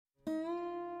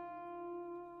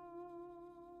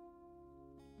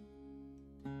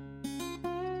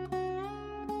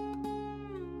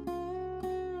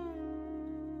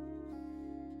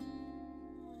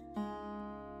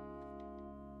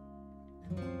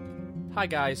Hi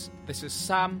guys, this is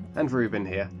Sam. And Ruben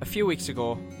here. A few weeks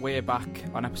ago, way back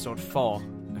on episode 4,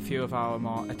 a few of our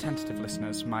more attentive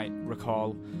listeners might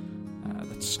recall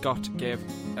that Scott gave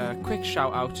a quick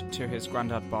shout out to his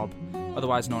granddad Bob,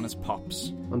 otherwise known as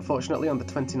Pops. Unfortunately, on the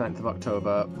 29th of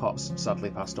October, Pops sadly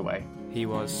passed away. He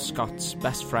was Scott's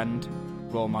best friend,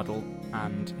 role model,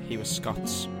 and he was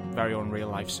Scott's very own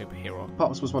real-life superhero.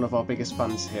 Pops was one of our biggest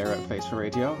fans here at Face for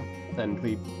Radio, and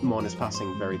we mourn his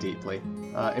passing very deeply.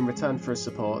 In return for his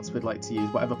support, we'd like to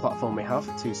use whatever platform we have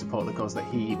to support the cause that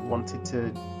he wanted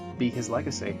to be his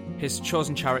legacy. His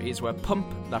chosen charities were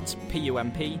Pump, that's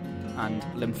P-U-M-P, and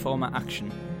Lymphoma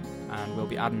Action, and we'll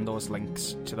be adding those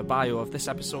links to the bio of this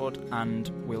episode, and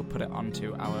we'll put it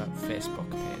onto our Facebook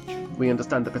page. We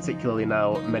understand that particularly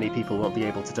now, many people won't be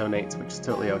able to donate, which is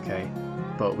totally okay,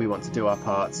 but we want to do our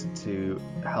part to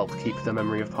help keep the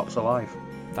memory of Pops alive.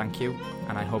 Thank you,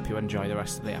 and I hope you enjoy the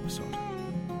rest of the episode.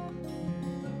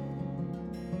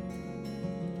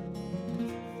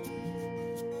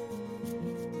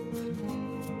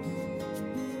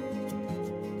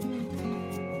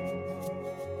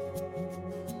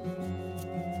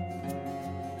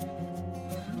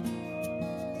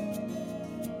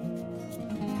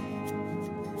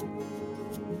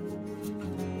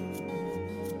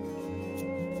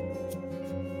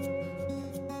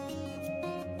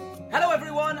 Hello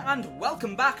everyone, and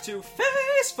welcome back to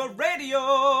Face for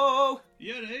Radio!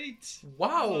 You're right.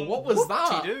 Wow, what was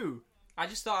that? Do? I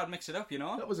just thought I'd mix it up, you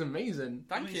know? That was amazing.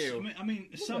 Thank you. I mean,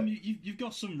 Sam, you've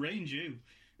got some range, you.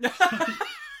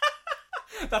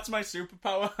 That's my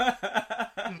superpower.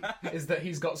 Is that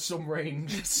he's got some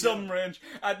range. Some range.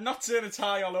 I'd not saying it's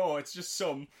high or low, it's just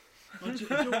some. Well, do you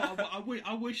know what?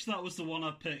 I wish that was the one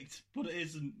I picked, but it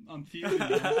isn't. I'm fuming now.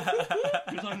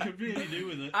 Because I could really do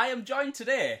with it. I am joined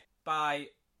today by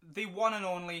the one and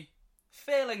only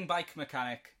failing bike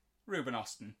mechanic, Ruben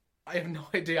Austin. I have no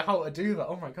idea how to do that.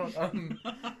 Oh my god.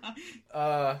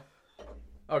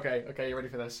 Okay, you ready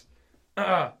for this?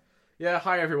 Yeah,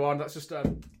 hi everyone. That's just oh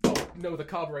no, the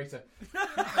carburetor.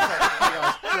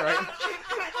 Hi guys. Alright.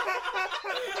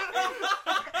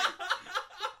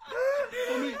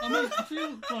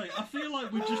 I feel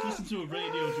like we've just listened to a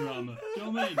radio drama. Do you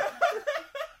know what I mean?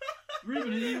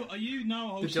 Ruben, are you now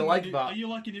hosting? Did you like that? Are you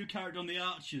like a new character on The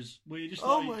Archers, where you just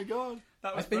Oh my god.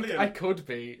 That was I think brilliant. I could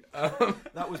be.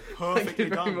 That was Thank perfectly you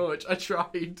very done. much. I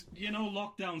tried. You know,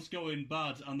 lockdown's going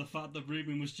bad, and the fact that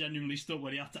Ruben was genuinely stuck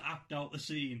when he had to act out the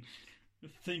scene,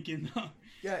 thinking that.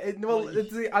 Yeah,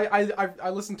 I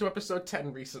listened to episode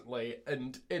 10 recently,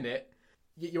 and in it,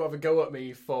 you have a go at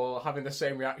me for having the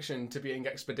same reaction to being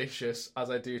expeditious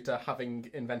as I do to having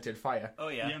invented fire. Oh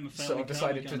yeah. I'm a So failing I've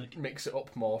decided car mechanic. to mix it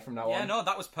up more from now Yeah, on. no,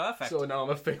 that was perfect. So now I'm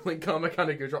a failing car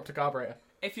mechanic who dropped a carburetor.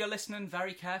 If you're listening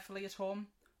very carefully at home,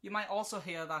 you might also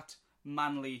hear that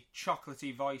manly,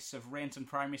 chocolatey voice of Rainton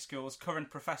Primary School's current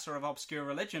Professor of Obscure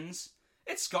Religions.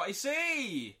 It's Scotty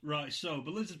C! Right, so,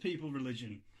 the lizard people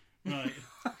religion. Right.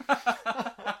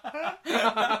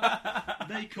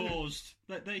 They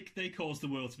caused the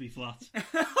world to be flat.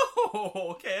 Oh,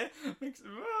 okay. I'm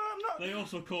not... They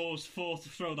also caused Thor to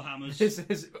throw the hammers. This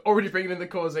is already bringing in the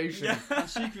causation. And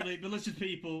secretly, the lizard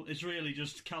people is really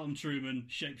just Callum Truman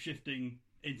shape-shifting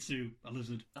into a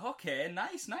lizard. Okay,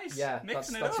 nice. Yeah,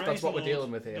 Mixing that's it up. what we're Praise the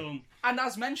dealing Lord. with here. Done. And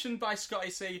as mentioned by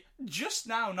Scotty C just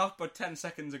now, not but 10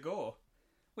 seconds ago,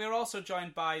 we are also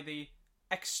joined by the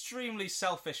extremely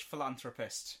selfish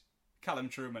philanthropist, Callum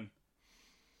Truman.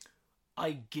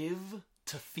 I give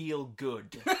to feel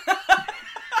good.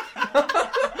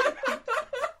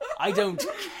 I don't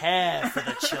care for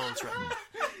the children.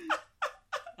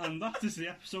 And that is the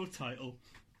episode title.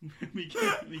 we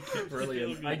give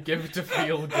Brilliant. I give to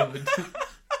feel good.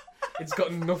 It's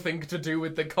got nothing to do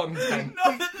with the content.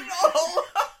 Not at all!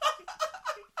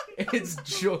 It's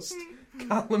just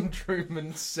Callum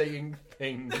Truman saying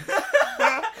things.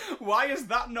 Why is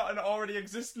that not an already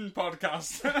existing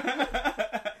podcast?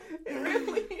 It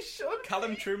really should.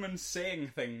 Callum Truman saying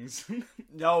things.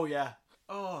 Oh, yeah.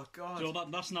 Oh, God. So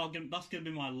that's gonna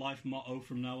be my life motto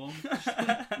from now on.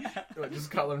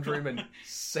 Just Callum Truman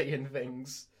saying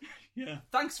things. Yeah.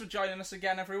 Thanks for joining us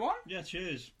again, everyone. Yeah,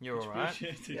 cheers. You're Much alright.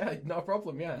 appreciated. Yeah, no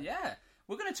problem, yeah. Yeah,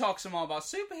 we're going to talk some more about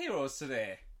superheroes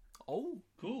today. Oh.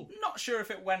 Cool. Not sure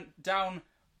if it went down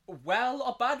well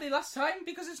or badly last time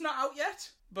because it's not out yet,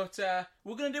 but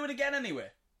we're going to do it again anyway.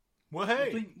 Well,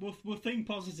 hey. We'll think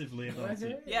positively about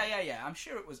it. Yeah. I'm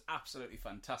sure it was absolutely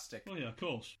fantastic. Oh yeah, of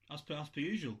course. As per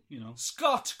usual, you know.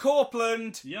 Scott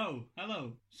Copeland! Yo,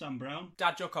 hello, Sam Brown.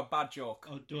 Dad joke or bad joke?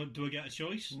 Oh, do I get a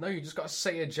choice? No, you just got to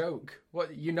say a joke.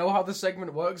 What? You know how the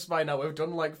segment works by now. We've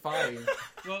done like 5.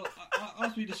 Well,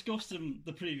 as we discussed in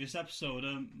the previous episode,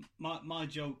 my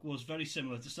joke was very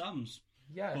similar to Sam's.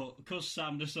 Yeah. But because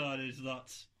Sam decided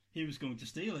that he was going to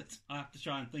steal it, I have to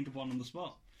try and think of one on the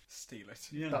spot. Steal it.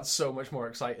 Yeah. That's so much more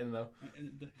exciting, though.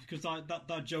 Because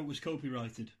that joke was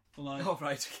copyrighted. Like, Oh,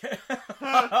 right, okay.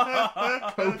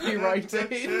 Copyrighted.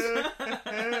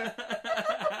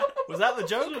 Was that the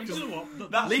joke? you know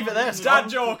what? Leave it there, Dad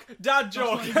joke! Dad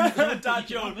joke! Dad Dad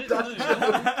joke!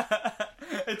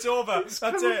 It's over. That's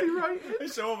it. Copyrighted.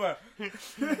 It's over.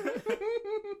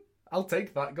 I'll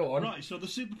take that. Go on. Right, so the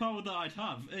superpower that I'd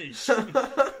have is...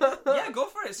 Yeah, go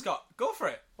for it, Scott. Go for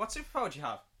it. What superpower do you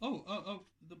have?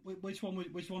 Which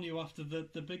one are you after?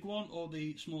 The big one or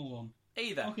the small one?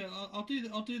 Either. Okay, I'll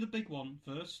do the big one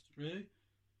first. Really,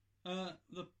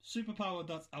 the superpower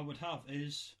that I would have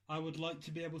is I would like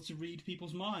to be able to read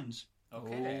people's minds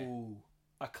Okay. Ooh,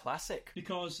 a classic.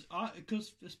 because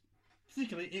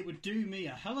particularly it would do me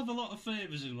a hell of a lot of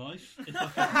favours in life if I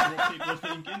could know what people are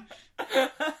thinking.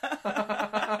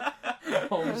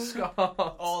 Oh,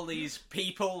 Scott. All these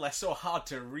people, they're so hard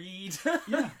to read.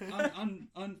 Yeah, and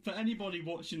for anybody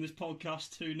watching this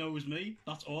podcast who knows me,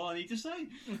 that's all I need to say.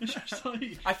 It's just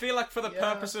like, I feel like for the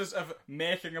Yeah. purposes of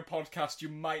making a podcast, you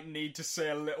might need to say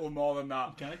a little more than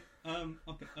that. okay,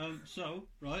 so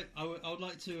right, I would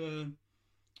like to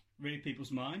read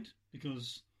people's mind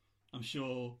because I'm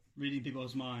sure reading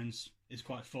people's minds is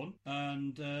quite fun,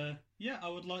 and yeah, I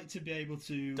would like to be able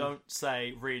to. Don't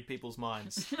say read people's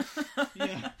minds.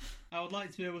 Yeah, I would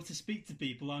like to be able to speak to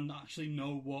people and actually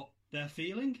know what they're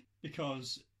feeling,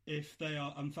 because if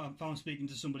I'm speaking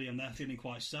to somebody and they're feeling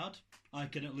quite sad, I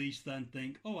can at least then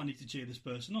think, oh, I need to cheer this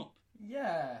person up.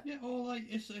 Yeah. Yeah, or like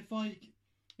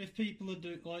if people are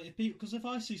because if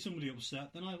I see somebody upset,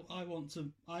 then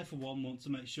I for one want to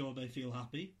make sure they feel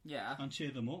happy Yeah. and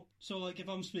cheer them up. So like if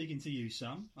I'm speaking to you,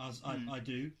 Sam, as I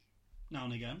do now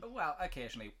and again, Well,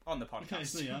 occasionally on the podcast.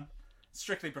 occasionally, yeah.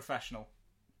 Strictly professional.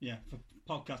 Yeah, for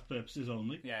podcast purposes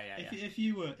only. Yeah. If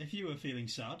you were feeling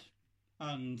sad,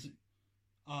 and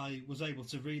I was able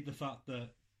to read the fact that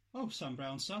Sam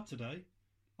Brown's sad today,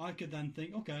 I could then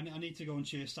think, okay, I need to go and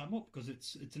cheer Sam up because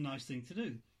it's a nice thing to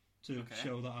do to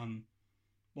show that I'm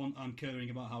caring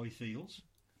about how he feels,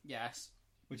 Yes.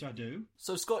 which I do.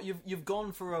 So Scott, you've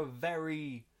gone for a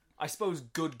very, I suppose,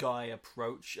 good guy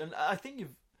approach, and I think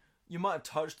you might have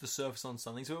touched the surface on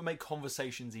something, so it would make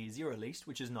conversations easier at least,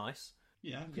 which is nice.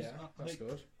 Yeah, because Yeah, I that's think,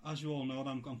 good. as you all know,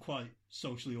 I'm quite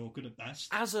socially awkward at best.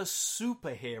 As a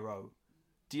superhero,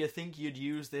 do you think you'd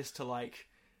use this to like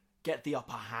get the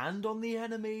upper hand on the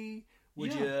enemy?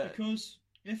 Would you? Because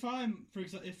if I'm, for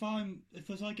example, if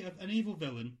there's like an evil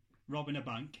villain robbing a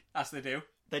bank, As they do.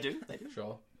 They do.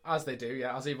 Sure. As they do,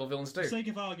 yeah, as evil villains do. for sake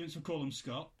of arguments, we'll call him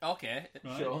Scott. Okay.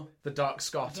 Right? Sure. The Dark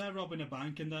Scott. They're robbing a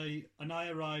bank, and I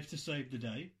arrive to save the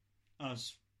day,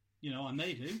 as you know I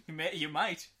may do. You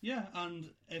might. Yeah, and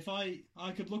if I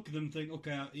could look at them and think,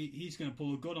 okay, he's going to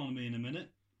pull a gun on me in a minute,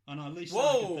 and at least I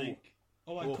Whoa! could think,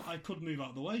 I could move out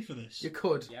of the way for this. You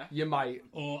could. Yeah. You might.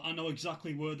 Or I know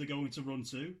exactly where they're going to run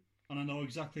to, and I know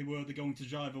exactly where they're going to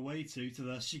drive away to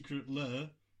their secret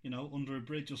lair, under a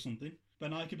bridge or something.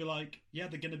 Then I could be like, yeah,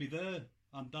 they're going to be there,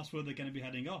 and that's where they're going to be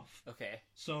heading off. Okay.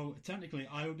 So technically,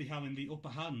 I would be having the upper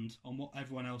hand on what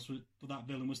everyone else that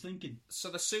villain was thinking.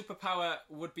 So the superpower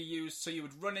would be used so you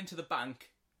would run into the bank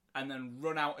and then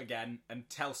run out again and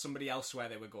tell somebody else where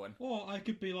they were going. Or I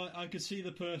could be like, I could see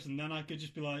the person, then I could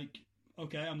just be like,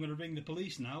 okay, I'm going to ring the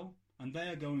police now, and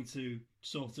they're going to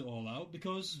sort it all out,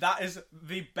 because... That is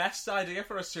the best idea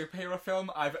for a superhero film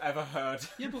I've ever heard.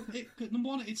 Yeah, but number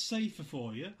one, it's safer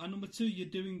for you, and number two,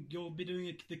 you'll be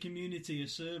doing the community a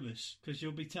service, because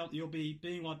you'll be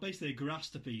being like basically a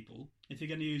grass to people, if you're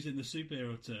going to use it in the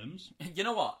superhero terms. You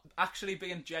know what? Actually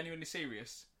being genuinely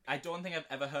serious, I don't think I've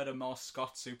ever heard a more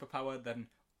Scott superpower than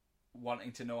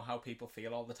wanting to know how people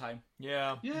feel all the time.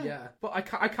 Yeah. Yeah. But I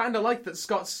kind of like that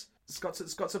Scott's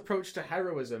approach to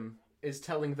heroism is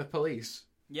telling the police.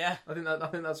 Yeah. I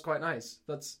think that's quite nice.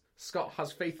 That's Scott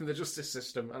has faith in the justice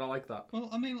system, and I like that. Well,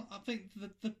 I mean, I think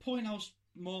the point I was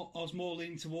more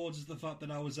leaning towards is the fact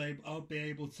that I'll be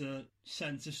able to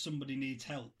sense if somebody needs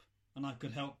help, and I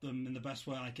could help them in the best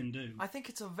way I can do. I think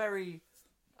it's a very,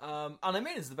 and I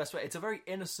mean it's the best way. It's a very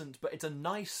innocent, but it's a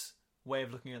nice way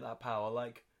of looking at that power.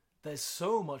 Like, there's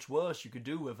so much worse you could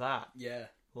do with that. Yeah.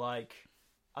 Like,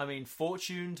 I mean,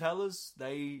 fortune tellers,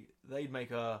 they'd make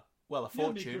a well, a Yeah,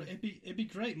 fortune. it'd be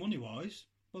great money wise.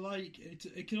 But like,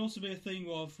 it could also be a thing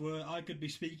of where I could be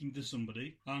speaking to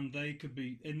somebody and they could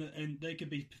be they could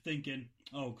be thinking,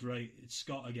 "Oh, great, it's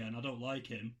Scott again. I don't like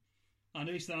him," and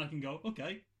at least then I can go,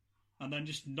 "Okay," and then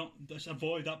just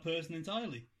avoid that person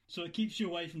entirely. So it keeps you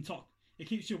away from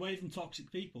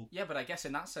toxic people. Yeah, but I guess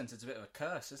in that sense it's a bit of a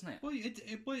curse, isn't it? Well,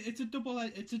 it's a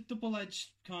double-edged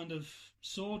kind of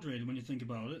sword, really, when you think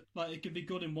about it. Like, it can be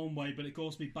good in one way, but it can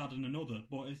also be bad in another.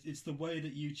 But it's the way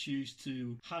that you choose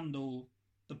to handle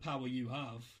the power you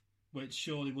have, which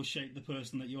surely will shape the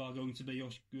person that you are going to be, or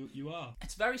you are.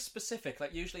 It's very specific.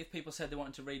 Like, usually if people said they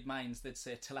wanted to read minds, they'd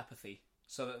say telepathy,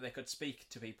 so that they could speak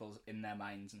to people in their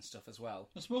minds and stuff as well.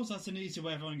 I suppose that's an easy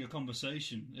way of having a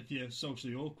conversation if you're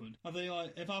socially awkward. Are they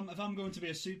like, if I'm going to be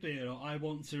a superhero, I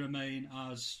want to remain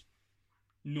as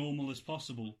normal as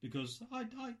possible because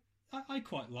I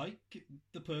quite like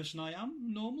the person I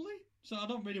am normally. So I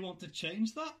don't really want to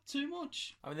change that too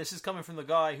much. I mean, this is coming from the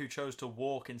guy who chose to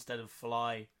walk instead of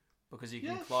fly because he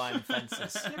can climb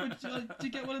fences. Yeah, but do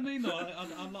you get what I mean, though?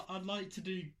 I'd like to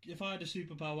do... If I had a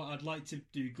superpower, I'd like to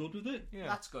do good with it. Yeah.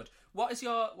 That's good. What is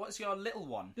your little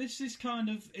one? This is kind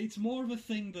of... It's more of a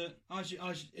thing that,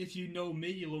 if you know me,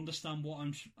 you'll understand what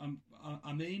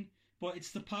I mean. But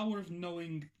it's the power of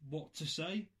knowing what to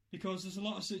say. Because there's a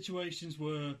lot of situations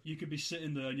where you could be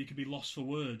sitting there and you could be lost for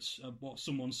words at what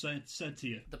someone said to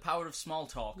you. The power of small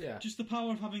talk. Yeah. Just the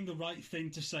power of having the right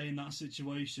thing to say in that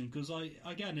situation. Because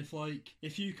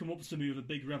if you come up to me with a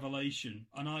big revelation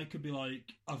and I could be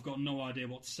like, I've got no idea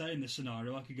what to say in this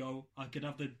scenario, I could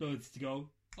have the ability to go,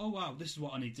 oh wow, this is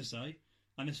what I need to say,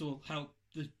 and this will help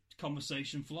the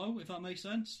conversation flow, if that makes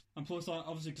sense. And plus,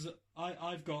 obviously, because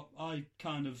I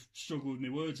kind of struggle with my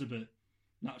words a bit.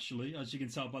 Naturally, as you can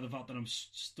tell by the fact that I'm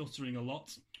stuttering a lot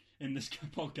in this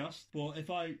podcast. But if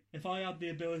I had the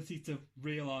ability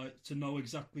to know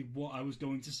exactly what I was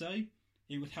going to say,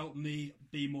 it would help me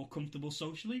be more comfortable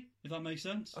socially, if that makes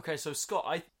sense. Okay, so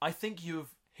Scott, I think you've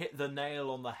hit the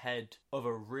nail on the head of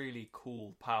a really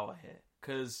cool power here.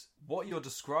 Because what you're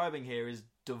describing here is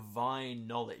divine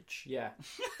knowledge. Yeah.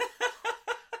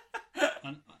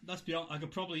 And let's be honest, I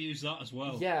could probably use that as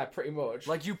well. Yeah, pretty much.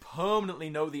 Like, you permanently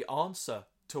know the answer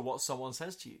to what someone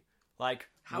says to you. Like,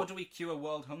 How do we cure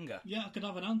world hunger? Yeah, I could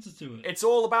have an answer to it. it's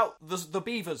all about the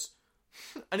beavers.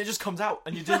 And it just comes out,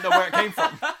 and you didn't know where it came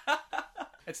from.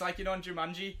 It's like, in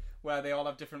Jumanji, where they all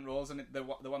have different roles, and the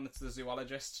one that's the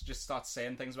zoologist just starts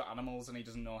saying things about animals, and he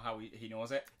doesn't know how he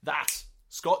knows it. That.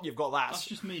 Scott, you've got that. That's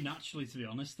just me naturally, to be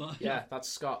honest. Yeah, that's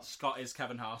Scott. Scott is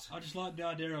Kevin Hart. I just like the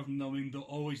idea of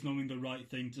always knowing the right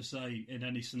thing to say in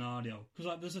any scenario.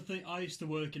 Because there's a thing, I used to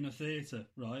work in a theatre,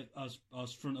 right,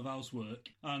 as front of house work,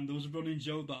 and there was a running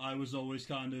joke that I was always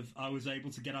I was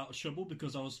able to get out of trouble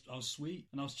because I was sweet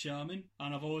and I was charming,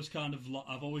 and I've always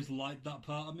liked that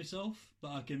part of myself, that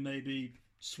I can maybe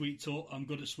sweet talk. I'm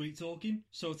good at sweet talking,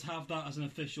 so to have that as an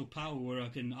official power where I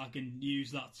can use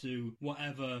that to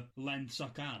whatever lengths I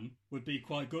can would be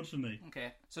quite good for me.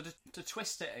 Okay, so to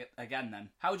twist it again then,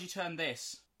 how would you turn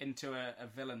this into a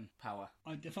villain power?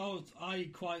 I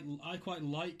quite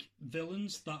like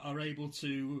villains that are able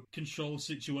to control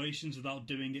situations without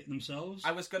doing it themselves.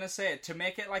 I was going to say, to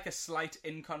make it like a slight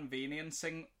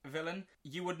inconveniencing villain,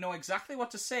 you would know exactly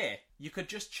what to say. You could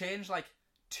just change like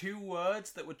 2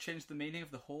 words that would change the meaning of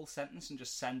the whole sentence and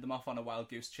just send them off on a wild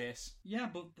goose chase. Yeah,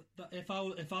 but if I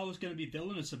was going to be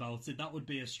villainous about it, that would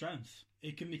be a strength.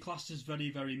 It can be classed as very,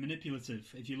 very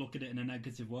manipulative if you look at it in a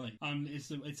negative way. And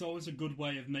it's always a good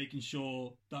way of making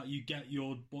sure that you get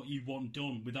what you want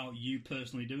done without you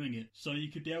personally doing it. So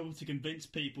you could be able to convince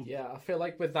people. Yeah, I feel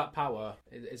like with that power,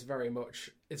 it's very much...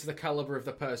 It's the caliber of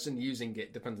the person using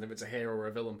it, depending if it's a hero or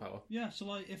a villain power. Yeah, so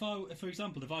like for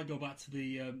example, if I go back to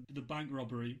the bank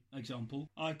robbery example,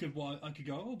 I could go,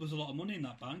 oh, there's a lot of money in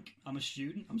that bank. I'm a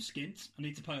student. I'm skint. I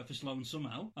need to pay off this loan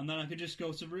somehow, and then I could just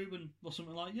go to Ruben or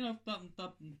something like,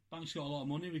 that bank's got a lot of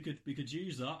money. We could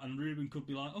use that, and Ruben could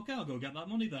be like, okay, I'll go get that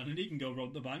money then, and he can go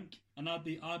rob the bank, and I'd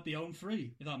be home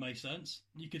free, if that makes sense.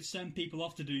 You could send people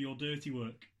off to do your dirty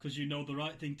work because you know the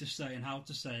right thing to say and how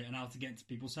to say it and how to get into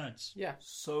people's heads. Yeah.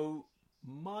 So,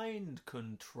 mind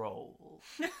control.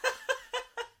 Well,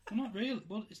 not really.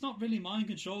 Well, it's not really mind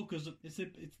control because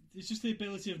it's just the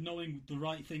ability of knowing the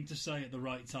right thing to say at the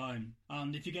right time.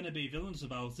 And if you're going to be villainous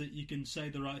about it, you can say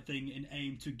the right thing in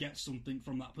aim to get something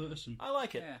from that person. I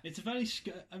like it. Yeah. It's a very...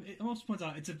 I want to point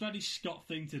out, it's a very Scott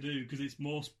thing to do because it's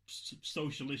more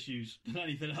social issues than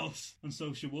anything else and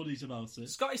social worries about it.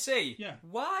 Scotty C, Yeah.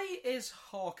 why is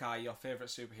Hawkeye your favourite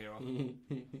superhero?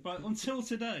 But until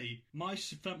today, my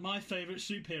favourite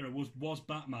superhero was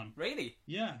Batman. Really?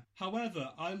 Yeah. However,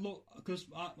 I look, because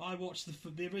I watched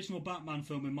the original Batman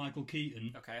film with Michael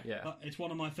Keaton. Okay. Yeah. It's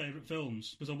one of my favourite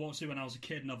films because I watched it when I was a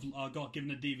kid, and I got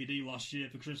given a DVD last year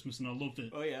for Christmas, and I loved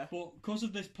it. Oh, yeah. But because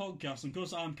of this podcast, and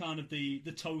because I'm kind of the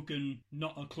token,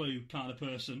 not a clue kind of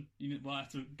person, I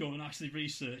have to go and actually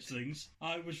research things.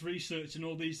 I was researching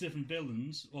all these different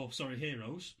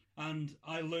heroes. And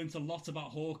I learnt a lot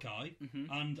about Hawkeye,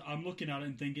 and I'm looking at it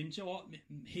and thinking, do you know what?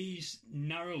 He's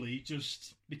narrowly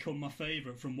just become my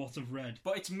favourite from what I've read.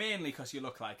 But it's mainly because you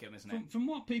look like him, isn't it? From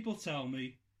what people tell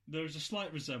me, there is a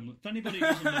slight resemblance. If anybody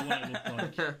doesn't know what I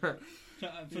look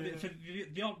like, for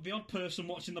the odd person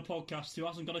watching the podcast who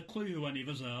hasn't got a clue who any of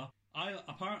us are, I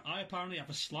apparently have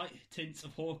a slight tint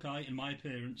of Hawkeye in my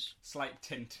appearance. Slight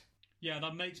tint. Yeah,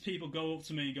 that makes people go up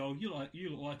to me and go,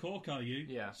 "You look like Hawkeye, you."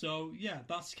 Yeah. So yeah,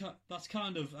 that's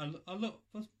kind of a look.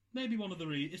 Maybe one of the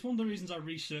it's one of the reasons I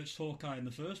researched Hawkeye in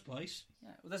the first place.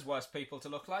 Yeah. Well, there's worse people to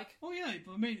look like. Oh yeah,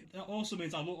 but I mean, that also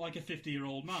means I look like a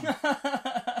 50-year-old man.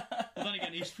 But then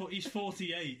again, he's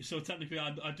 48, so technically,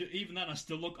 I do, even then I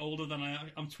still look older than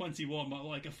I'm 21, but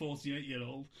like a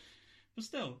 48-year-old. But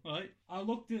still, right? I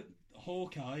looked at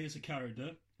Hawkeye as a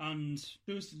character. And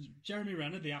there was Jeremy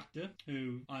Renner, the actor,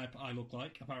 who I look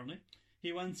like, apparently.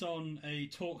 He went on a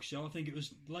talk show, I think it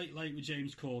was Late with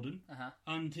James Corden,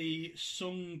 and he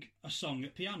sung a song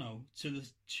at piano to the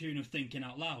tune of Thinking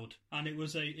Out Loud. And it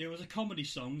was a comedy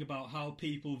song about how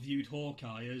people viewed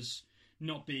Hawkeye as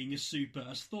not being as super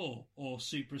as Thor, or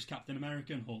super as Captain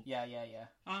America and Hulk. Yeah.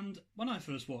 And when I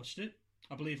first watched it,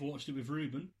 I believe I watched it with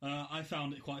Ruben. I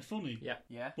found it quite funny.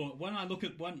 Yeah. But when I look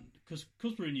at because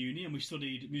we're in uni and we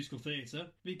studied musical theatre,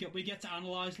 we get to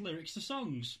analyse lyrics to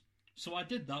songs. So I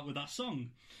did that with that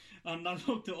song, and I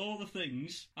looked at all the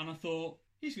things, and I thought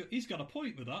he's got a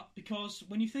point with that, because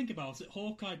when you think about it,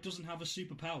 Hawkeye doesn't have a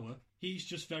superpower. He's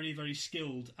just very, very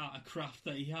skilled at a craft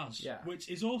that he has, which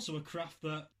is also a craft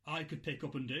that I could pick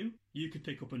up and do. You could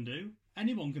pick up and do.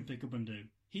 Anyone can pick up and do.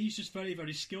 He's just very,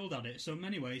 very skilled at it, so in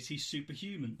many ways he's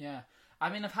superhuman. Yeah. I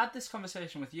mean, I've had this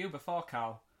conversation with you before,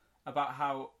 Carl, about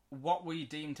how what we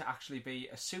deem to actually be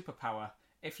a superpower,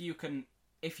 if you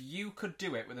could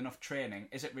do it with enough training,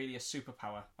 is it really a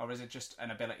superpower, or is it just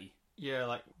an ability? Yeah,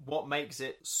 like, what makes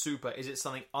it super? Is it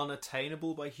something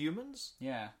unattainable by humans?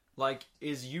 Yeah. Like,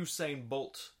 is Usain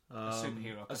Bolt A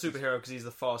superhero. A superhero because he's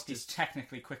the fastest. He's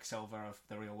technically Quicksilver of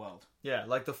the real world. Yeah,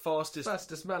 like the fastest.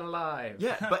 Fastest man alive.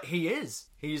 Yeah, but he is.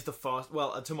 He's the fast.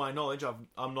 Well, to my knowledge,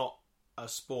 I'm not a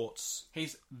sports.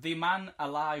 He's the man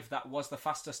alive that was the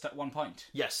fastest at one point.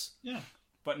 Yes. Yeah.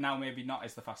 But now maybe not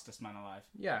is the fastest man alive.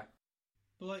 Yeah.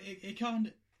 But like it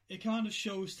kind of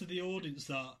shows to the audience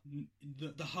that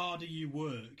the harder you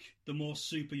work, the more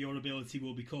super your ability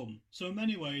will become. So in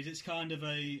many ways, it's kind of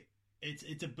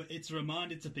it's a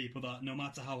reminder to people that no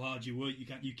matter how hard you work,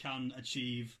 you can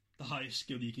achieve the highest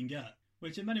skill you can get.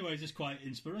 Which in many ways is quite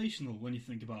inspirational when you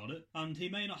think about it. And he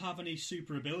may not have any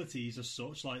super abilities as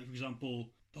such, like for example,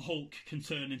 the Hulk can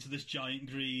turn into this giant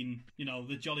green,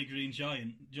 the jolly green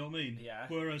giant. Do you know what I mean? Yeah.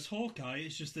 Whereas Hawkeye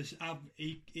is just this.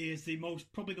 He is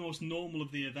probably the most normal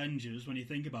of the Avengers when you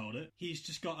think about it. He's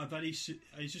just got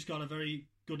a very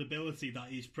good ability that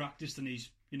he's practiced and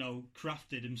he's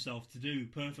crafted himself to do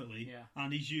perfectly. Yeah.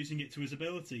 And he's using it to his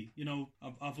ability.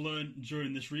 I've learned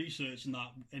during this research and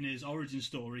that in his origin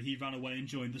story, he ran away and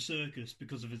joined the circus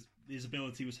because of his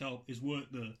ability was his work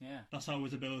there. Yeah. That's how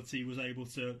his ability was able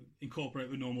to incorporate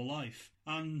with normal life.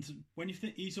 And when you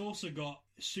think he's also got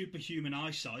superhuman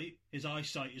eyesight, his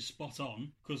eyesight is spot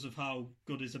on because of how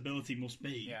good his ability must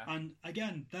be. Yeah. And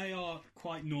again, they are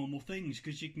quite normal things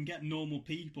because you can get normal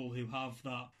people who have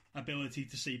that ability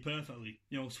to see perfectly,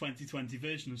 20/20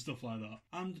 vision and stuff like that.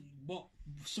 And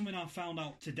something I found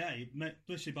out today,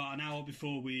 literally about an hour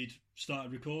before we'd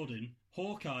started recording,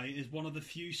 Hawkeye is one of the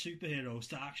few superheroes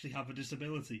to actually have a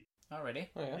disability. Oh, really?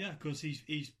 Oh, yeah. Yeah, because he's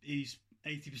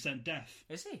 80% deaf.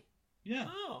 Is he? Yeah.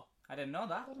 Oh. I didn't know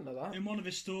that. I didn't know that. In one of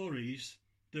his stories,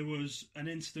 there was an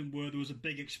incident where there was a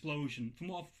big explosion, from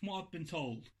what I've been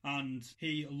told, and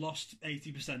he lost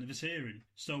 80% of his hearing.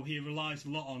 So he relies a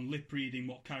lot on lip reading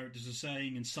what characters are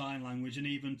saying and sign language, and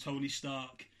even Tony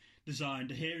Stark designed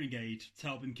a hearing aid to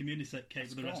help him communicate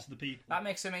with the rest of the people. That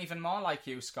makes him even more like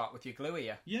you, Scott, with your glue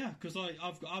ear. Yeah, because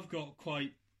I've got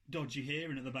quite dodgy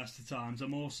hearing at the best of times.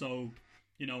 I'm also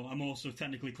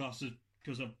technically classed as,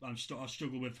 because I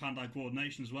struggle with hand-eye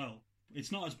coordination as well.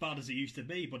 It's not as bad as it used to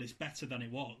be, but it's better than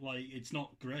it was. Like, it's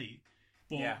not great.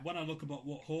 But when I look about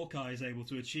what Hawkeye is able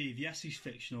to achieve, yes, he's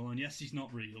fictional, and yes, he's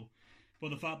not real. But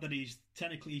the fact that he's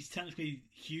technically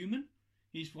human,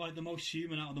 He's like the most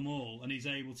human out of them all, and he's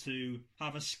able to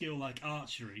have a skill like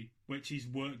archery, which he's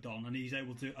worked on, and he's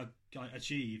able to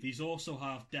achieve. He's also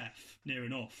half deaf, near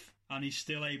enough, and he's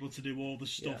still able to do all the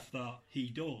stuff that he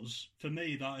does. For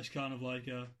me, that is kind of like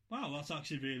wow, that's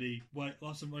actually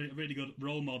that's a really good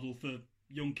role model for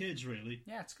young kids, really.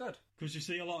 Yeah, it's good. Because you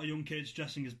see a lot of young kids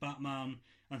dressing as Batman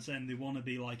and saying they want to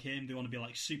be like him, they want to be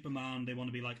like Superman, they want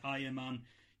to be like Iron Man.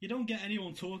 You don't get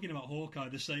anyone talking about Hawkeye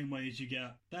the same way as you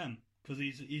get them. Because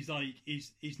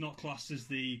he's not classed as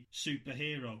the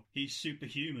superhero. He's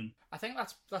superhuman. I think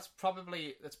that's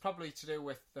probably to do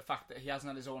with the fact that he hasn't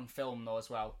had his own film though as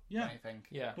well. Yeah. I think.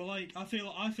 Yeah. But like I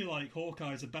feel like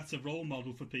Hawkeye is a better role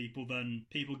model for people than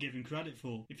people give him credit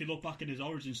for. If you look back at his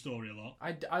origin story a lot.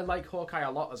 I like Hawkeye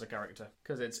a lot as a character,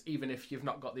 because it's, even if you've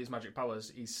not got these magic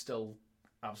powers, he's still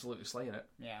absolutely slaying it.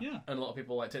 Yeah. Yeah. And a lot of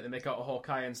people like take the mick out of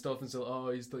Hawkeye and stuff and say,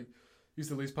 oh, he's the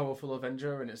least powerful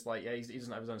Avenger, and it's like, yeah, he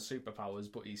doesn't have his own superpowers,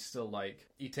 but he's still like,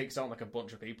 he takes down like a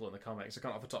bunch of people in the comics. I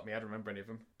can't off the top of my head remember any of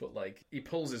them, but like, he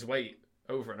pulls his weight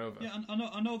over and over. Yeah, and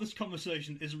I know this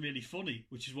conversation isn't really funny,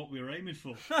 which is what we were aiming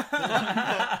for.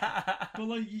 But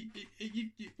like,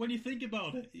 when you think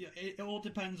about it, it all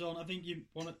depends on. I think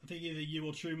either you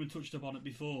or Truman touched upon it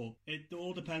before. It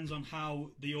all depends on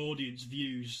how the audience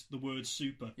views the word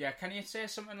super. Yeah, can you say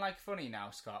something like funny now,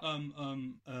 Scott?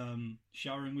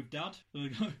 Showering with Dad. There we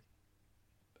go.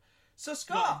 So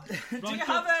Scott, Right, do you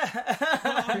have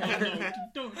a?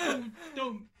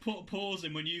 Don't put pause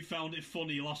in when you found it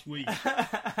funny last week. You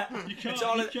can't.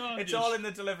 It's all in the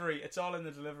delivery. It's all in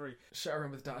the delivery. Share him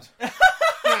with Dad. Right,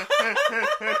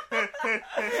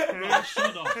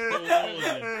 shut off. All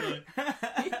of you.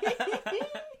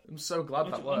 I'm so glad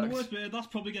that And worked. the worst bit, that's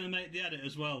probably going to make the edit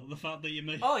as well. The fact that you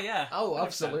made. Oh yeah. Oh, 100%.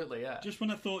 absolutely, yeah. Just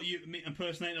when I thought you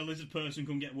impersonating a lizard person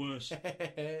couldn't get worse.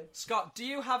 Scott, do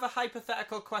you have a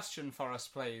hypothetical question for us,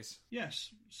 please?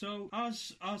 Yes. So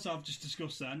as I've just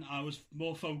discussed, then I was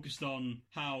more focused on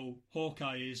how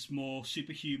Hawkeye is more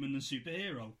superhuman than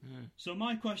superhero. So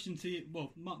my question to you,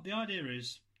 the idea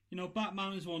is, you know,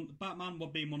 Batman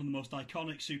being one of the most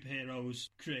iconic superheroes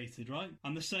created, right?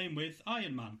 And the same with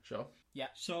Iron Man. Sure. Yeah.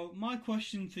 So my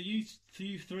question to you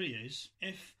three is,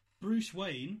 if Bruce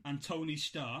Wayne and Tony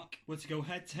Stark were to go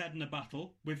head to head in a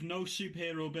battle with no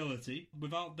superhero ability,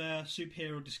 without their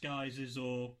superhero disguises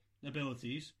or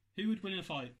abilities, who would win in a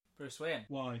fight? Bruce Wayne.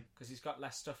 Why? Because he's got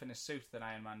less stuff in his suit than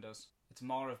Iron Man does. It's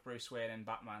more of Bruce Wayne in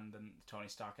Batman than Tony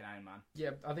Stark in Iron Man.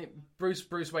 Yeah, I think Bruce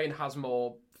Wayne has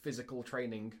more physical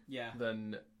training Yeah.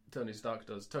 than Tony Stark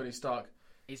does. Tony Stark,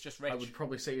 He's just rich. I would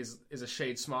probably say, is a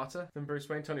shade smarter than Bruce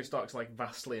Wayne. Tony Stark's like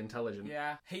vastly intelligent.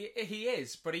 Yeah, he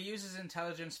is, but he uses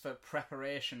intelligence for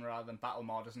preparation rather than battle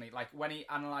mode, doesn't he? Like when he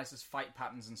analyzes fight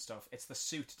patterns and stuff, it's the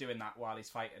suit doing that while he's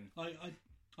fighting. I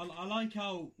like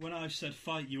how when I said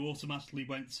fight, you automatically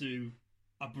went to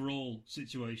a brawl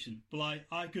situation. But like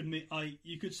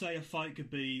you could say a fight could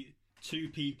be two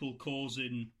people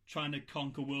trying to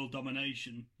conquer world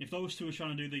domination. If those two are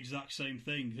trying to do the exact same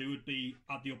thing, who would be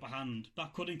at the upper hand?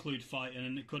 That could include fighting,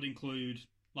 and it could include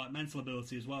like mental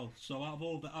ability as well. So out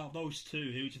of those two,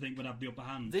 who do you think would have the upper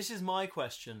hand? This is my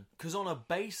question, because on a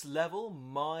base level,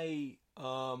 my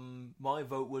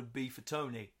vote would be for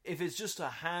Tony. If it's just a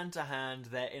hand-to-hand,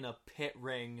 they're in a pit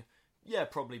ring, yeah,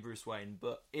 probably Bruce Wayne.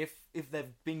 But if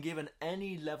they've been given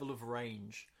any level of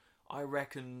range, I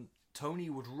reckon Tony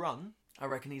would run. I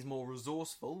reckon he's more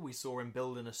resourceful. We saw him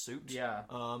building a suit. Yeah.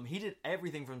 He did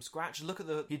everything from scratch. Look at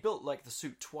he built like the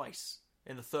suit twice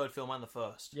in the third film and the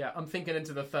first. Yeah, I'm thinking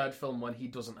into the third film when he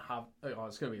doesn't have... Oh,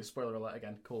 it's going to be a spoiler alert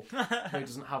again. Cool. He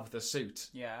doesn't have the suit.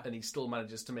 Yeah. And he still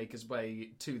manages to make his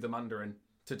way to the Mandarin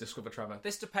to discover Trevor.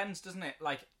 This depends, doesn't it?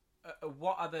 Like,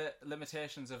 what are the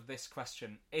limitations of this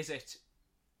question?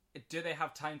 Do they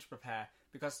have time to prepare?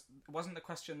 Because it wasn't the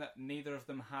question that neither of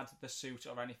them had the suit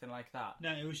or anything like that.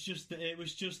 No, it was just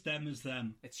them as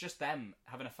them. It's just them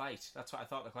having a fight. That's what I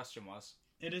thought the question was.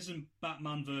 It isn't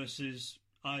Batman versus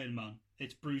Iron Man.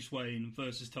 It's Bruce Wayne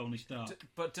versus Tony Stark.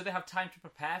 But do they have time to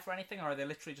prepare for anything, or are they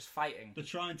literally just fighting? They're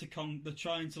trying to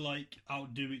like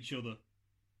outdo each other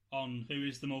on who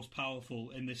is the most powerful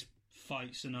in this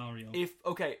fight scenario. Here's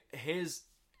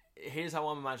how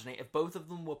I'm imagining it. If both of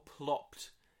them were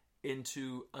plopped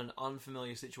into an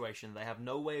unfamiliar situation, they have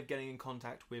no way of getting in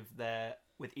contact with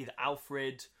either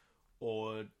Alfred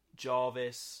or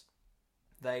Jarvis.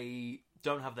 They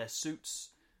don't have their suits.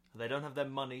 They don't have their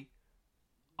money.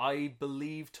 I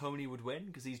believe Tony would win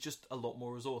because he's just a lot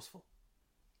more resourceful.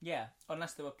 Yeah,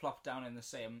 unless they were plopped down in the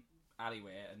same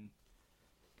alleyway and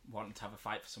wanted to have a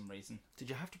fight for some reason. Did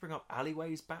you have to bring up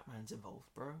alleyways? Batman's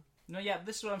involved, bro. No, yeah,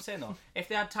 this is what I'm saying though. If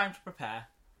they had time to prepare,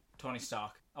 Tony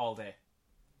Stark all day.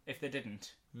 if they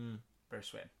didn't.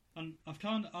 Bruce Wayne. And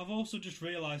I've also just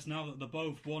realised now that they're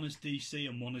both, one is DC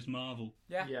and one is Marvel.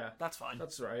 Yeah. That's fine.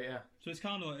 That's right. Yeah. So it's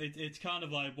kind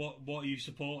of like what are you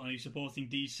supporting? Are you supporting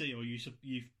DC or are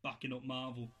you backing up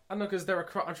Marvel? I know, because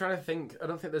I'm trying to think. I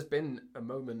don't think there's been a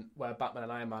moment where Batman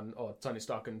and Iron Man or Tony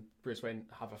Stark and Bruce Wayne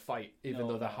have a fight, even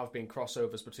though there have been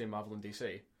crossovers between Marvel and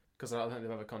DC. Because I don't think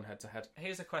they've ever gone head to head.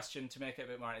 Here's a question to make it a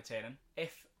bit more entertaining.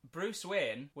 If Bruce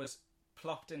Wayne was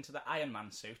plopped into the Iron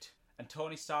Man suit and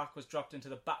Tony Stark was dropped into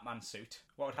the Batman suit,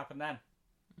 what would happen then?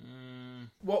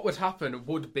 What would happen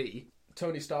would be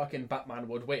Tony Stark in Batman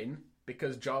would win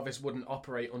because Jarvis wouldn't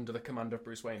operate under the command of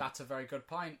Bruce Wayne. That's a very good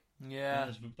point. Yeah.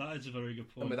 That is a very good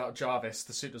point. And without Jarvis,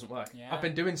 the suit doesn't work. Yeah. I've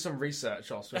been doing some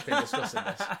research whilst we've been discussing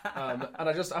this, and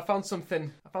I found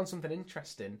something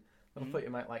interesting that I thought you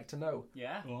might like to know.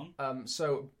 Yeah? Go on.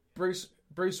 So Bruce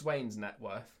Wayne's net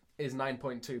worth is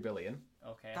 $9.2 billion.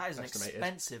 Okay. That is an estimated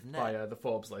expensive net. by the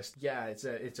Forbes list. Yeah, it's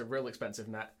a real expensive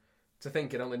net. To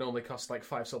think it only normally costs like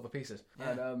 5 silver pieces.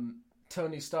 Yeah. And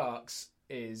Tony Stark's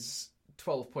is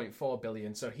 12.4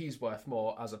 billion, so he's worth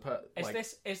more as a Is on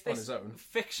this his own.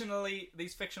 fictionally,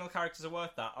 these fictional characters are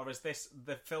worth that, or is this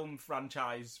the film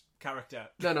franchise character?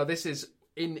 No, this is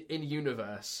in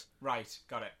universe. Right,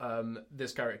 got it.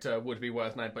 This character would be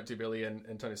worth 9.2 billion,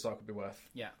 and Tony Stark would be worth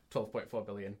Yeah. 12.4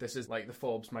 billion. This is like the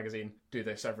Forbes magazine do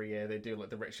this every year. They do like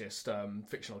the richest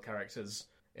fictional characters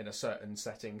in a certain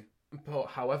setting. But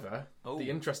however, the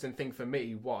interesting thing for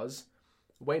me was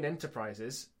Wayne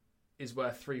Enterprises is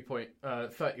worth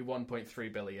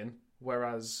 31.3 billion,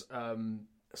 whereas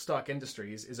Stark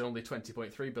Industries is only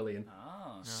 20.3 billion.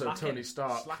 Oh, So Tony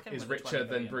Stark slacking is with the 20 richer than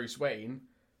billion. Bruce Wayne,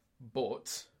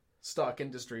 but Stark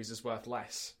Industries is worth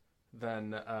less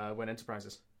than Wayne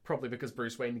Enterprises. Probably because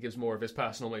Bruce Wayne gives more of his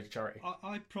personal money to charity.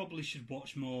 I probably should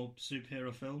watch more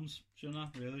superhero films, shouldn't I?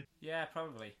 Really? Yeah,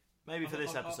 probably. Maybe for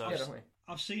this episode. Yeah, definitely.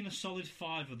 I've seen a solid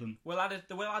 5 of them. We'll add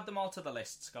them all to the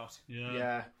list, Scott.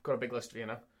 Yeah, got a big list for you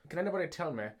now. Can anybody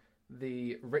tell me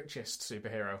the richest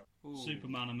superhero?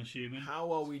 Superman, I'm assuming.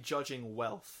 How are we judging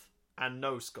wealth? And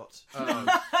no, Scott.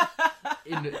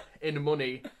 In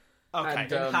money Okay,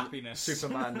 and in happiness.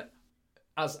 Superman.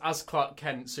 As Clark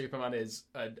Kent, Superman is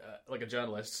like a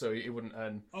journalist, so he wouldn't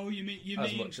earn Oh, you mean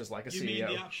as much as like a you CEO.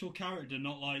 mean the actual character,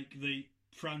 not like the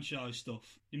franchise stuff.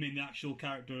 You mean the actual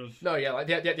character of? No, yeah, like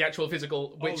the actual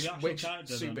physical which the actual which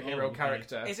character then. superhero Oh, okay.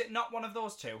 character. Is it not one of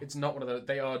those two? It's not one of those.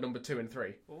 They are number 2 and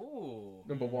 3. Ooh.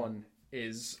 Number 1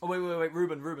 is. Oh, wait,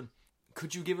 Ruben.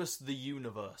 Could you give us the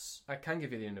universe? I can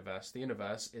give you the universe. The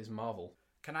universe is Marvel.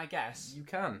 Can I guess? You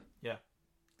can. Yeah.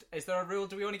 Is there a rule?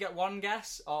 Do we only get one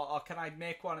guess, or can I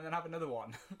make one and then have another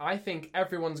one? I think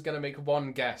everyone's going to make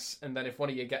one guess, and then if one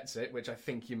of you gets it, which I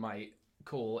think you might,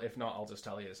 cool. If not, I'll just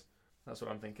tell you. That's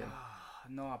what I'm thinking.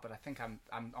 No, but I think I'm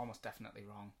almost definitely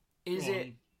wrong. Is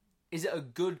it a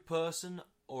good person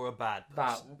or a bad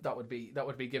person? That would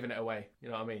be giving it away. You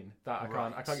know what I mean? That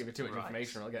I can't give you too much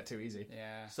information. It'll get too easy.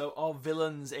 Yeah. So are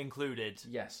villains included?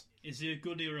 Yes. Is he a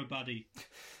goodie or a baddie?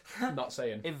 Not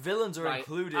saying. If villains are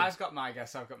included, I've got my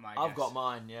guess. I've got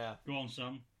mine. Yeah. Go on,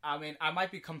 Sam. I mean, I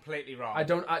might be completely wrong. I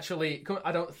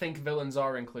don't think villains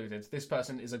are included. This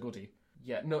person is a goodie.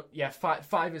 Yeah. No. Yeah.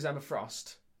 5 is Emma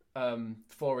Frost. 4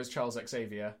 is Charles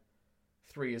Xavier.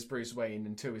 3 is Bruce Wayne,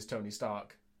 and 2 is Tony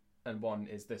Stark, and 1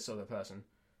 is this other person.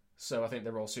 So I think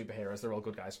they're all superheroes. They're all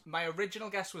good guys. My original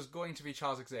guess was going to be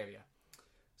Charles Xavier.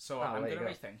 So I'm going to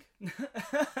rethink.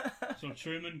 So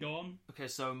Truman, go on. Okay,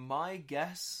 so my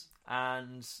guess,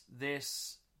 and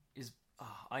this is...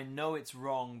 I know it's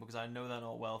wrong because I know they're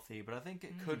not wealthy, but I think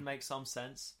it could make some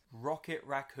sense. Rocket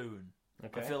Raccoon.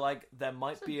 Okay. I feel like there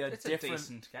might be a different... a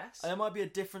decent guess. There might be a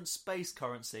different space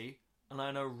currency, and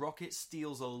I know Rocket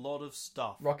steals a lot of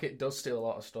stuff. Rocket does steal a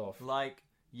lot of stuff. Like,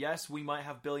 yes, we might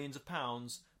have billions of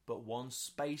pounds, but one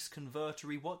space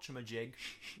convertery whatchamajig,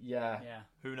 Yeah. Yeah.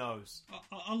 who knows?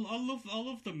 I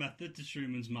love the method to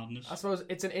Truman's madness. I suppose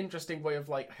it's an interesting way of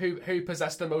like who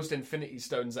possessed the most Infinity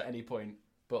Stones at any point.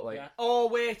 But like, Yeah. Oh,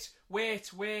 wait.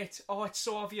 Oh, it's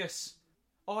so obvious.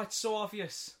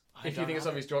 if you think it's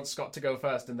obvious, do you want Scott to go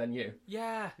first and then you?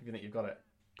 Yeah. If you think you've got it.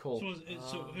 Cool.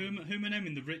 So who am I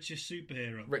naming the richest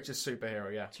superhero? Richest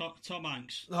superhero, yeah. Tom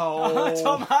Hanks. Oh,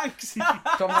 Tom Hanks.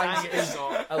 Tom Hanks is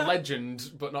a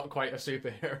legend, but not quite a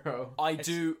superhero. I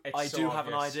do It's so have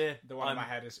an obvious. idea. The one in my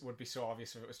head would be so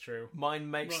obvious if it was true.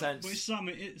 Mine makes sense. But Sam,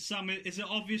 is it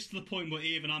obvious to the point where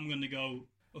even I'm going to go?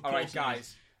 All right,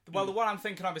 guys. Well, the one I'm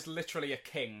thinking of is literally a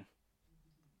king.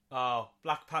 Oh,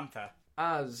 Black Panther.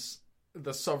 As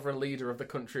the sovereign leader of the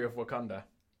country of Wakanda,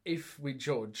 if we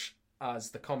judge,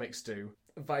 as the comics do,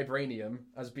 vibranium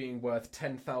as being worth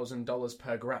 $10,000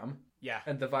 per gram, Yeah.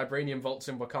 And the vibranium vaults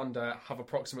in Wakanda have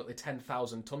approximately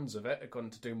 10,000 tons of it,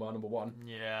 according to Doom War #1.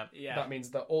 Yeah. Yeah. That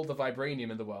means that all the vibranium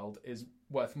in the world is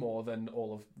worth more than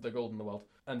all of the gold in the world.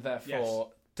 And therefore,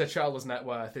 T'Challa's net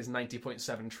worth is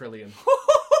 90.7 trillion.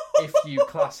 If you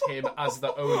class him as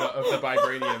the owner of the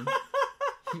vibranium.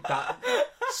 That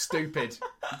stupid.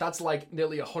 That's like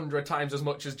nearly 100 times as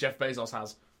much as Jeff Bezos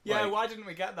has. Yeah, Like, why didn't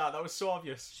we get that? That was so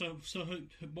obvious. So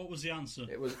what was the answer?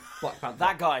 it was Black Panther.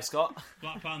 That guy, Scott.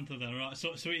 Black Panther then, right?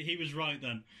 So he was right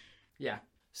then. Yeah.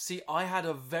 See, I had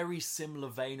a very similar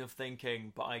vein of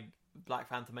thinking, but Black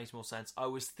Panther makes more sense. I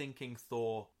was thinking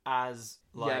Thor as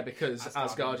Yeah, because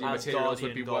Asgardian materials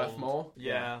would be gold. worth more.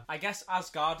 Yeah. I guess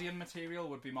Asgardian material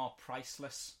would be more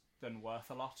priceless than worth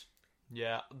a lot.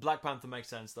 Yeah, Black Panther makes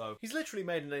sense though. He's literally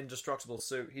made an indestructible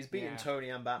suit. He's beaten Yeah. Tony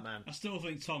and Batman. I still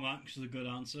think Tom Hanks is a good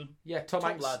answer. Yeah, Tom Top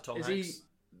Hanks. lad, Tom is Hanks. he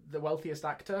the wealthiest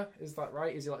actor? Is that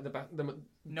right? Is he like the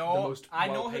No, most I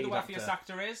know who the well-paid wealthiest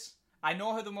actor is. I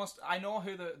know who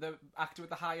the actor with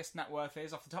the highest net worth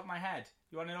is off the top of my head.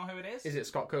 You want to know who it is? Is it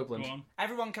Scott Copeland? Go on.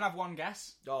 Everyone can have one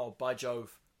guess, Oh, by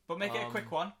Jove. but make it a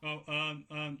quick one. Oh,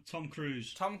 Tom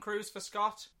Cruise. Tom Cruise for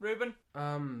Scott. Ruben,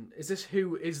 Is this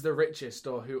who is the richest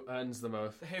or who earns the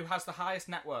most? who has the highest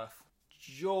net worth?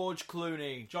 George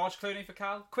Clooney. George Clooney for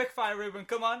Cal. Quick fire, Ruben,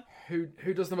 come on. Who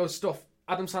does the most stuff?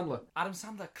 Adam Sandler. Adam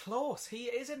Sandler, close. He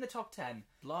is in the top 10.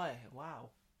 Bly, wow.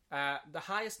 The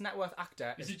highest net worth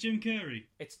actor Is it Jim Carrey?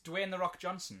 it's Dwayne The Rock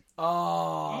Johnson.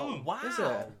 Oh, wow. Is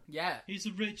it? Yeah. He's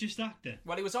the richest actor.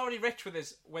 Well, he was already rich with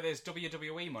his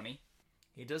WWE money.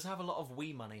 He does have a lot of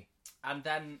wee money. And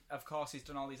then, of course, he's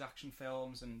done all these action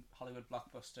films and Hollywood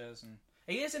blockbusters, and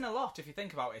he is in a lot. If you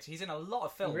think about it, he's in a lot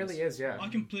of He films. really is, yeah. I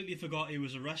completely forgot he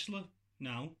was a wrestler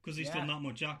now because he's Yeah. done that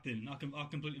much acting. I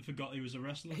completely forgot he was a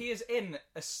wrestler. He is in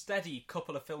a steady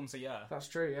couple of films a year. That's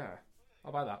true, yeah.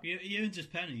 I'll buy that. He earns his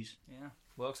pennies. Yeah,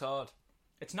 Works hard.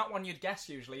 it's not one you'd guess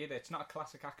usually either. It's not a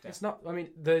classic actor. It's not. I mean,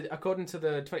 according to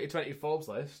the 2020 Forbes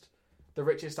list, the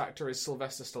richest actor is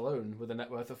Sylvester Stallone with a net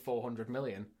worth of 400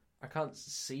 million. I can't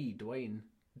see Dwayne,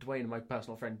 my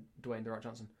personal friend, Dwayne The Rock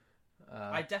Johnson.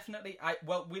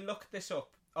 Well, we looked this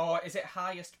up. Or is it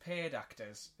highest paid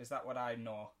actors? Is that what I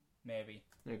know? Maybe.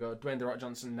 There you go, Dwayne The Rock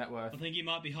Johnson net worth. I think he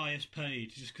might be highest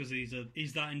paid just because he's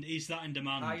that in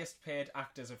demand. Highest paid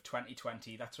actors of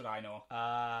 2020. That's what I know.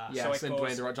 Yes, so it and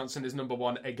goes- Dwayne The Rock Johnson is number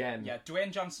one again. Yeah,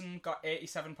 Dwayne Johnson got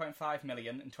 87.5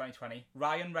 million in 2020.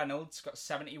 Ryan Reynolds got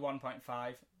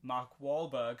 71.5. Mark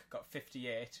Wahlberg got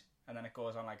 58. And then it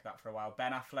goes on like that for a while.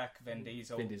 Ben Affleck, Vin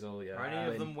Diesel, Vin Diesel, yeah. Are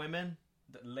any of them women?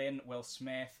 Lynn, Will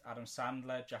Smith, Adam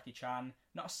Sandler, Jackie Chan.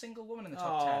 Not a single woman in the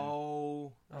top 10.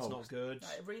 Oh, that's Oh. not good.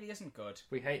 It really isn't good.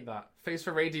 We hate that. Face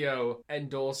for Radio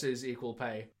endorses equal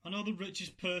pay. I know the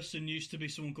richest person used to be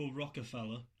someone called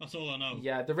Rockefeller. That's all I know.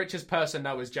 Yeah, the richest person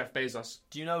now is Jeff Bezos.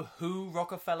 Do you know who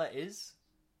Rockefeller is?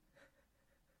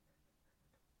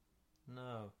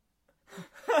 No.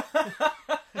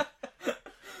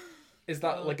 Is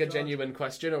that Oh, like a God. genuine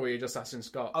question, or were you just asking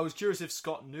Scott? I was curious if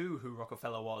Scott knew who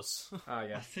Rockefeller was. Ah,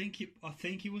 yeah. I think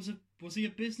he was he a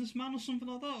businessman or something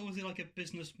like that, or was he like a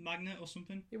business magnate or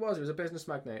something? He was a business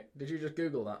magnate. Did you just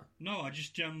Google that? No, I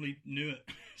just generally knew it.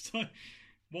 So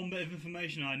one bit of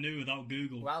information I knew without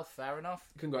Google. Well, fair enough.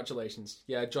 Congratulations.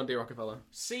 Yeah, John D. Rockefeller.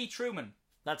 C. Truman.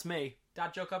 That's me.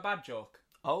 Dad joke or bad joke?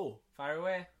 Oh, Fire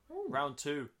away. round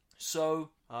two. So,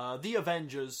 the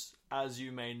Avengers, as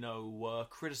you may know, were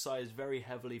criticised very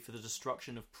heavily for the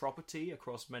destruction of property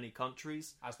across many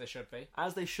countries. As they should be.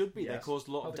 As they should be. They Yes. caused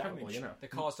a lot Oh, of they're damage. capable, you know. They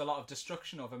caused a lot of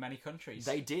destruction over many countries.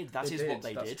 They did. That is what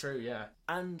they That's did. true, yeah.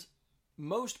 And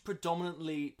most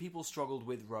predominantly, people struggled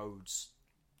with roads.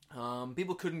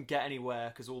 People couldn't get anywhere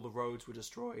because all the roads were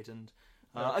destroyed. And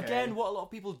Okay. again, what a lot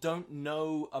of people don't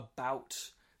know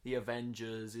about the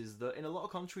Avengers is that in a lot of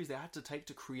countries they had to take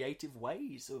to creative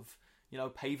ways of,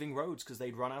 paving roads because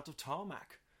they'd run out of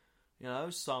tarmac.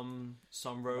 Some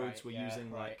roads Right, were yeah,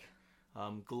 using right.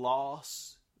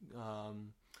 glass.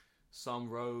 Some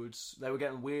roads they were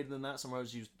getting weirder than that. Some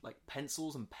roads used like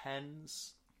pencils and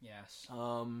pens. Yes.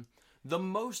 The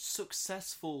most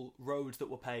successful roads that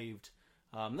were paved,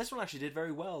 this one actually did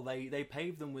very well. They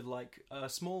paved them with like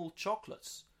small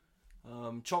chocolates,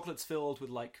 chocolates filled with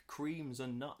like creams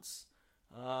and nuts.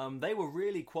 They were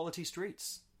really quality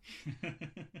streets.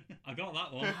 I got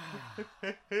that one.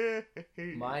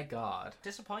 My God.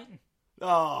 Disappointing.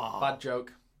 Oh, Bad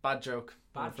joke. I'm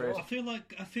Bad afraid. joke.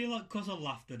 I feel like because I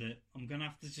laughed at it, I'm gonna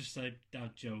have to just say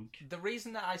dad joke. The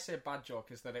reason that I say bad joke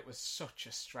is that it was such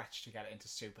a stretch to get it into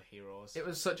superheroes. It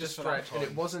was such a Just for that stretch,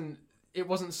 and it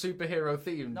wasn't superhero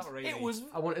themed. Not really. it was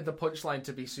I wanted the punchline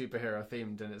to be superhero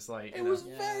themed, and it's like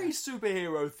very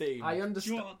superhero themed. I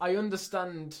understand. You know what? I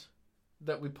understand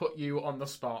that we put you on the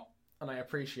spot, and I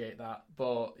appreciate that.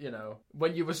 But, you know,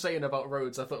 when you were saying about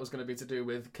Rhodes, I thought it was going to be to do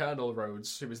with Colonel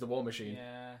Rhodes, who was the War Machine.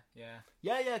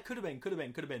 Yeah, could have been,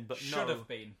 but Should no. have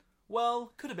been.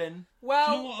 Well, could have been. Do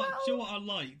Well, you know what I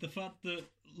like? The fact that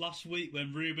last week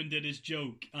when Ruben did his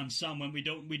joke and Sam went, we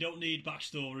don't need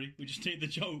backstory, we just take the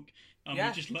joke, and Yeah.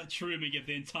 we just let Truman give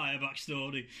the entire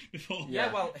backstory before.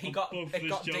 yeah, well, it got both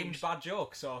his deemed jokes. bad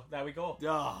joke, so there we go.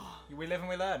 Ah. We live and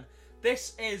we learn.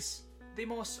 This is the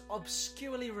most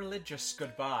obscurely religious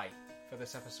goodbye for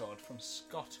this episode from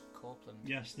Scott Copeland.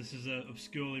 Yes, this is a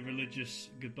obscurely religious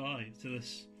goodbye to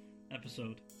this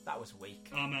episode. That was weak.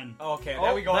 Amen. Okay, Oh,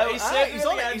 there we go. there- He's saved he's it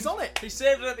at on the it, end. he's on it. He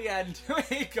saved it at the end.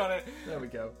 He got it. There we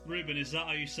go. Ruben, is that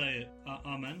how you say it?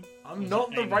 Amen? Or I'm is not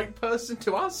it the amen? right person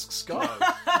to ask, Scott.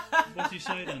 What do you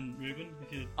say then, Ruben?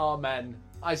 If you... Amen.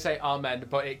 I say amen,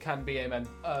 but it can be amen.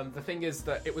 The thing is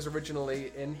that it was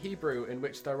originally in Hebrew, in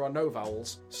which there are no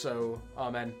vowels. So,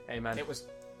 amen, amen. It was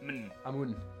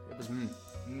Amun. It was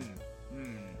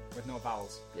with no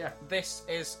vowels. Yeah. This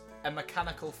is a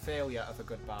mechanical failure of a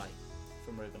goodbye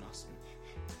from Ruben Austin.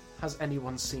 Has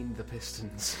anyone seen the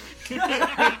Pistons?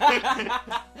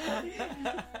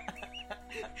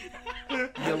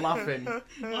 You're laughing.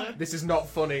 This is not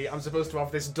funny. I'm supposed to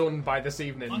have this done by this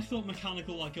evening. I thought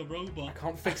mechanical like a robot. I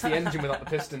can't fix the engine without the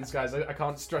Pistons, guys. I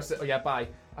can't stress it. Oh yeah, bye.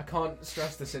 I can't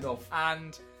stress this enough.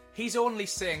 And he's only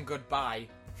saying goodbye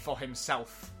for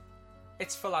himself.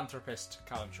 It's philanthropist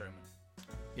Callum Truman.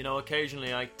 You know,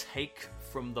 occasionally I take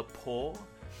from the poor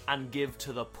and give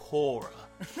to the poorer.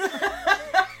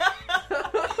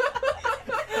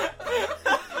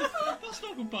 That's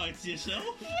not goodbye to yourself.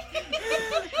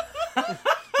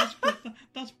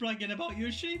 that's bragging about your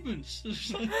achievements.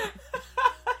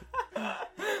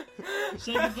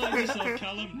 Say goodbye to yourself,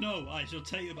 Callum. No, I shall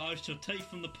take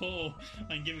from the poor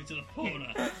and give it to the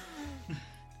poorer.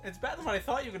 It's better than what I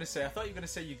thought you were going to say. I thought you were going to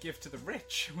say you give to the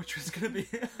rich, which was going to be...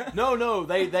 No,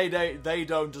 they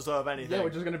don't deserve anything. Yeah,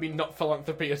 we're just going to be not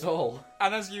philanthropy at all.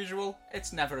 And as usual,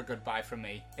 it's never a goodbye from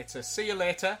me. It's a see you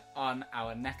later on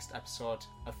our next episode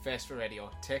of Face for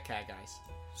Radio. Take care, guys.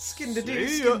 Skin to D,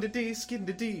 See ya. skin to D, skin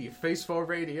to D. Face for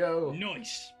Radio.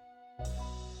 Nice.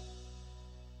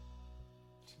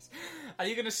 Are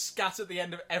you going to scat at the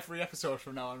end of every episode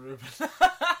from now on,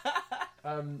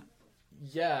 Ruben?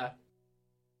 Yeah.